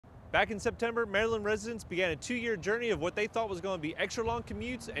Back in September, Maryland residents began a 2-year journey of what they thought was going to be extra-long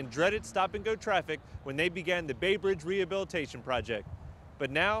commutes and dreaded stop-and-go traffic when they began the Bay Bridge Rehabilitation Project.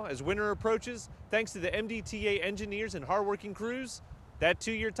 But now, as winter approaches, thanks to the MDTA engineers and hardworking crews, that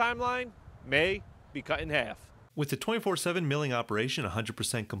 2-year timeline may be cut in half. With the 24/7 milling operation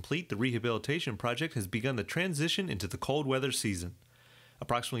 100% complete, the rehabilitation project has begun the transition into the cold weather season.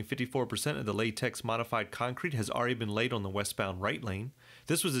 Approximately 54% of the latex modified concrete has already been laid on the westbound right lane.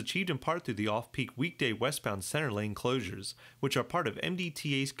 This was achieved in part through the off-peak weekday westbound center lane closures, which are part of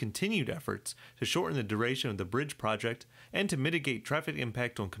MDTA's continued efforts to shorten the duration of the bridge project and to mitigate traffic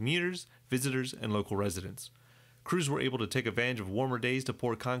impact on commuters, visitors, and local residents. Crews were able to take advantage of warmer days to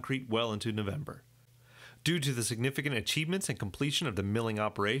pour concrete well into November. Due to the significant achievements and completion of the milling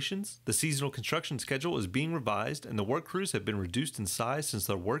operations, the seasonal construction schedule is being revised and the work crews have been reduced in size since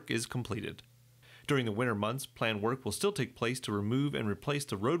their work is completed. During the winter months, planned work will still take place to remove and replace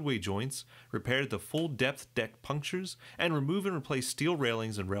the roadway joints, repair the full-depth deck punctures, and remove and replace steel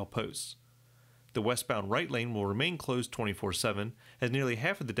railings and rail posts. The westbound right lane will remain closed 24/7, as nearly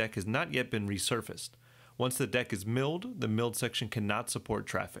half of the deck has not yet been resurfaced. Once the deck is milled, the milled section cannot support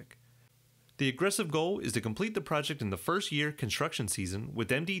traffic. The aggressive goal is to complete the project in the first year construction season,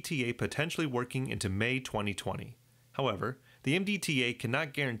 with MDTA potentially working into May 2020. However, the MDTA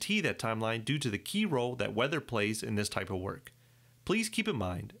cannot guarantee that timeline due to the key role that weather plays in this type of work. Please keep in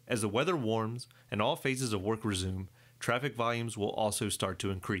mind, as the weather warms and all phases of work resume, traffic volumes will also start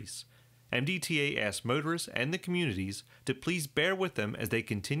to increase. MDTA asks motorists and the communities to please bear with them as they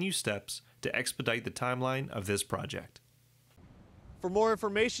continue steps to expedite the timeline of this project. For more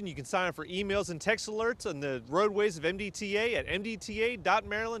information, you can sign up for emails and text alerts on the roadways of MDTA at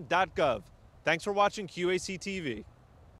mdta.maryland.gov. Thanks for watching QACTV.